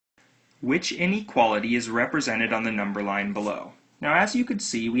Which inequality is represented on the number line below? Now, as you could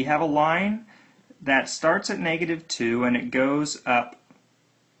see, we have a line that starts at -2 and it goes up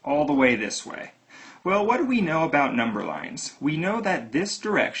all the way this way. Well, what do we know about number lines? We know that this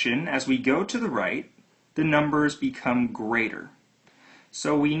direction, as we go to the right, the numbers become greater.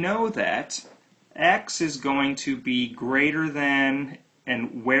 So we know that x is going to be greater than,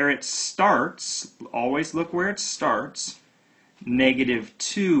 and where it starts, always look where it starts,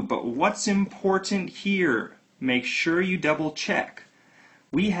 -2. But what's important here? Make sure you double check.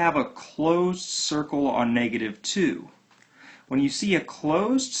 We have a closed circle on -2. When you see a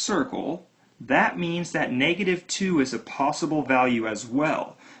closed circle, that means that -2 is a possible value as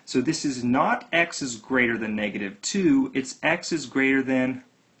well. So this is not x is greater than -2, it's x is greater than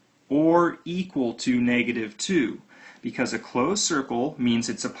or equal to -2, because a closed circle means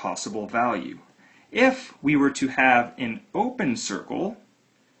it's a possible value. If we were to have an open circle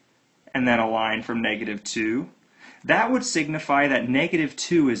and then a line from -2, that would signify that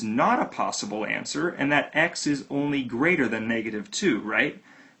 -2 is not a possible answer and that x is only greater than -2, right?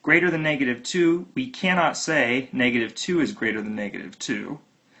 Greater than -2, we cannot say -2 is greater than -2.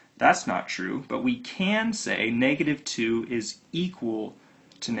 That's not true, but we can say -2 is equal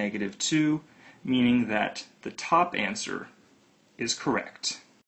to -2, meaning that the top answer is correct.